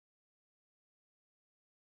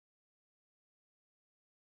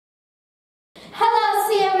Hello,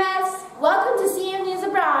 CMS. Welcome to CMNewz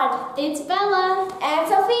Abroad. It's Bella and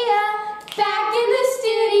Sophia back in the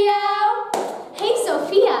studio. Hey,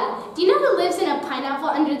 Sophia, do you know who lives in a pineapple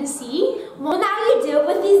under the sea? Well, now you do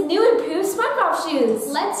with these new improved Spongebob shoes.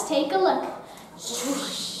 Let's take a look.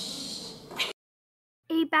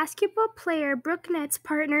 A basketball player, Brooke Nets,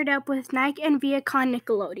 partnered up with Nike and Viacom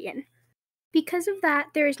Nickelodeon. Because of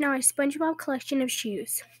that, there is now a SpongeBob collection of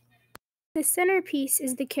shoes. The centerpiece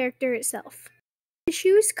is the character itself. The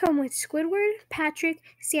shoes come with Squidward, Patrick,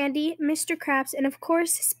 Sandy, Mr. Krabs, and of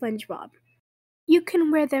course, SpongeBob. You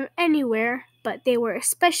can wear them anywhere, but they were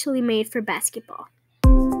especially made for basketball.